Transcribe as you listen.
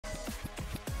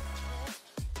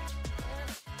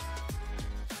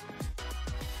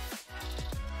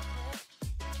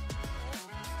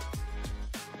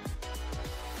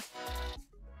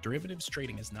Derivatives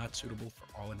trading is not suitable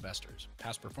for all investors.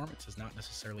 Past performance is not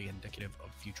necessarily indicative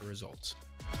of future results.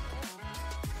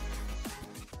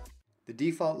 The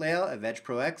default layout of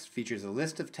EdgeProX features a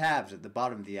list of tabs at the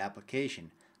bottom of the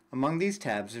application. Among these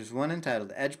tabs, there's one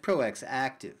entitled EdgeProX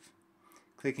Active.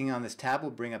 Clicking on this tab will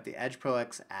bring up the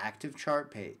EdgeProX Active chart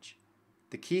page.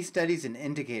 The key studies and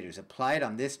indicators applied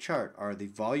on this chart are the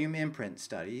volume imprint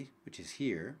study, which is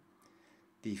here,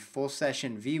 the full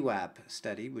session VWAP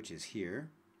study, which is here.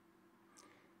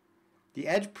 The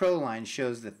Edge Pro line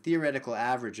shows the theoretical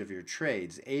average of your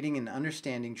trades, aiding in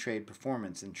understanding trade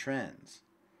performance and trends.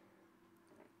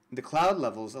 The cloud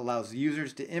levels allows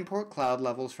users to import cloud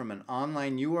levels from an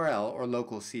online URL or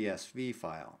local CSV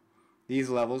file. These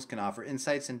levels can offer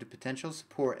insights into potential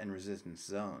support and resistance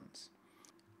zones.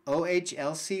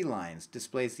 OHLC lines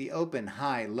displays the open,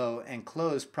 high, low, and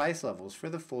close price levels for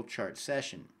the full chart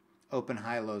session. Open,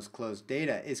 high, lows, close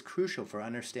data is crucial for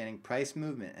understanding price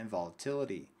movement and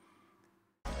volatility.